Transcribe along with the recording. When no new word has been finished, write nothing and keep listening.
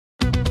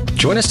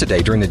Join us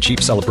today during the Jeep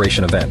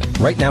Celebration event.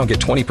 Right now, get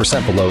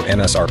 20% below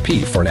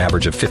MSRP for an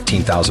average of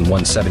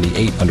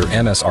 $15,178 under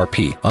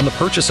MSRP on the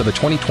purchase of a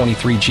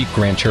 2023 Jeep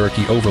Grand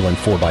Cherokee Overland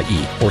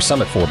 4xE or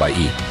Summit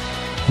 4xE.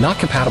 Not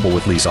compatible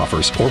with lease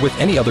offers or with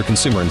any other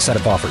consumer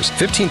incentive offers.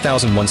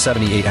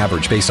 $15,178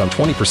 average based on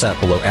 20%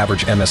 below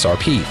average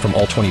MSRP from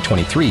all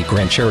 2023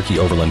 Grand Cherokee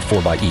Overland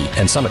 4xE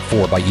and Summit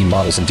 4xE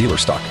models in dealer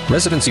stock.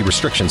 Residency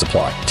restrictions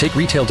apply. Take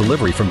retail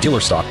delivery from dealer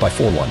stock by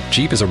 4/1.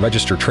 Jeep is a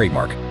registered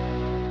trademark.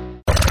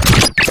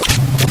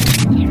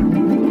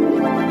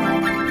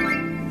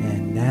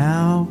 And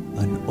now,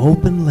 an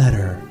open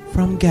letter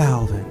from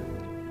Galvin.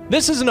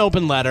 This is an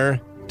open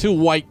letter to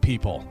white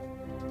people.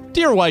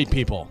 Dear white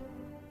people,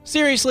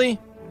 seriously,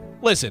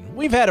 listen,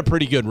 we've had a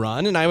pretty good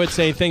run, and I would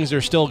say things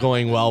are still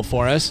going well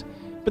for us,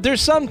 but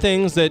there's some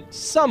things that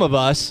some of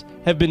us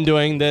have been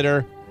doing that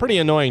are pretty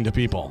annoying to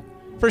people.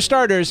 For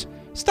starters,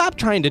 stop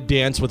trying to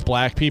dance with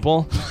black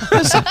people.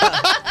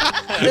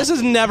 This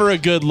is never a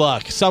good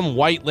look. Some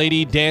white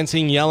lady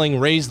dancing, yelling,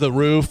 "Raise the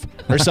roof,"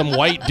 or some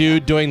white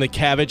dude doing the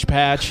Cabbage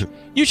Patch.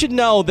 You should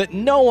know that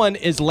no one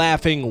is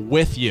laughing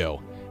with you.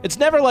 It's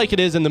never like it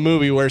is in the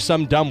movie where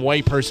some dumb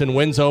white person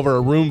wins over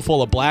a room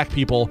full of black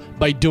people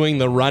by doing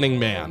the Running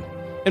Man.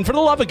 And for the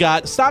love of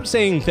God, stop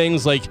saying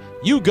things like,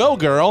 "You go,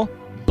 girl,"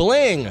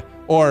 "bling,"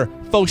 or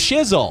 "faux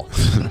shizzle."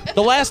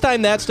 The last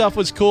time that stuff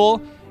was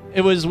cool,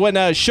 it was when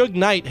Suge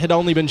Knight had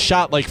only been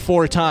shot like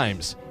 4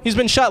 times. He's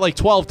been shot like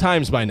 12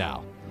 times by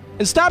now.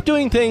 And stop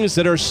doing things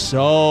that are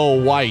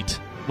so white,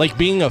 like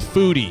being a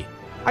foodie.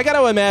 I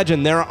gotta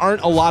imagine there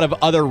aren't a lot of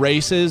other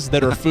races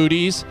that are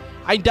foodies.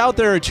 I doubt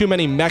there are too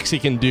many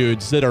Mexican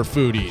dudes that are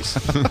foodies.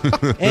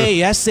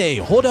 Hey, essay,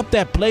 hold up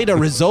that plate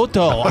of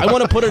risotto. I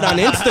want to put it on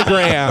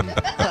Instagram.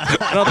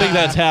 I don't think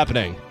that's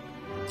happening.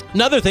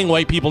 Another thing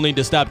white people need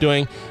to stop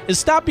doing is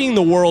stop being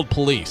the world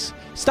police.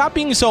 Stop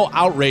being so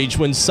outraged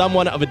when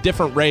someone of a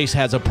different race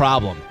has a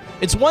problem.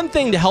 It's one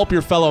thing to help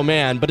your fellow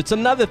man, but it's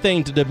another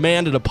thing to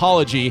demand an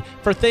apology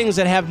for things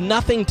that have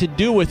nothing to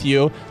do with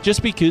you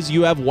just because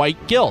you have white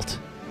guilt.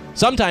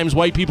 Sometimes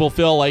white people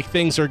feel like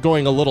things are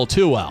going a little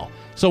too well,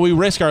 so we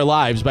risk our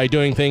lives by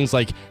doing things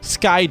like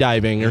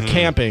skydiving or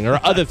camping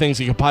or other things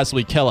that could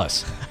possibly kill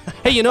us.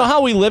 Hey, you know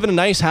how we live in a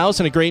nice house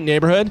in a great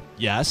neighborhood?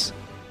 Yes.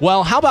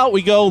 Well, how about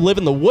we go live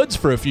in the woods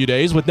for a few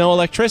days with no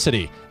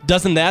electricity?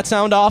 Doesn't that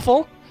sound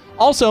awful?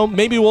 Also,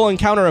 maybe we'll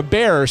encounter a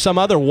bear or some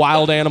other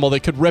wild animal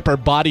that could rip our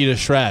body to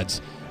shreds.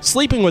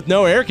 Sleeping with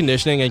no air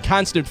conditioning and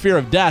constant fear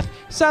of death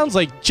sounds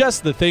like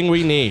just the thing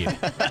we need.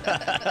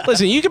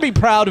 Listen, you can be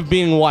proud of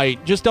being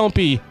white, just don't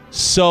be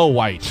so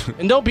white.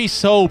 And don't be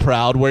so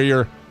proud where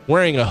you're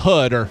wearing a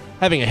hood or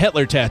having a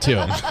Hitler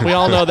tattoo. We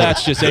all know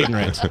that's just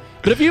ignorance.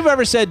 But if you've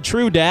ever said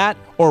 "true dat"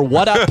 or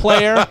 "what up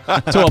player"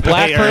 to a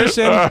black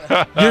person,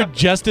 you're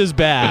just as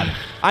bad.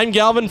 I'm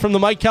Galvin from The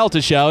Mike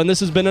Kelta Show, and this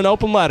has been an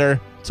open letter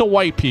to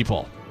white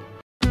people.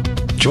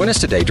 Join us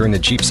today during the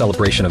Jeep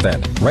Celebration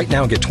event. Right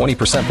now, get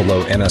 20%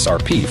 below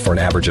MSRP for an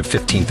average of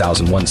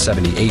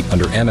 $15,178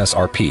 under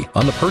MSRP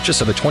on the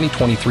purchase of a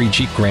 2023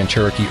 Jeep Grand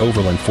Cherokee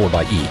Overland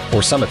 4xE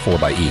or Summit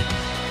 4xE.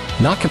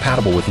 Not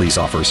compatible with lease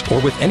offers or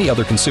with any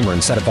other consumer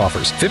incentive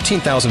offers.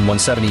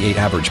 $15,178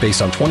 average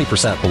based on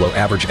 20% below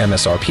average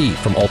MSRP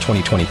from all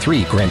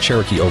 2023 Grand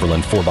Cherokee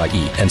Overland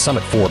 4xE and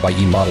Summit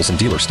 4xE models in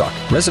dealer stock.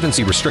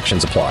 Residency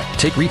restrictions apply.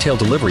 Take retail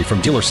delivery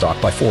from dealer stock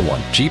by 4/1.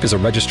 Jeep is a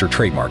registered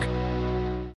trademark.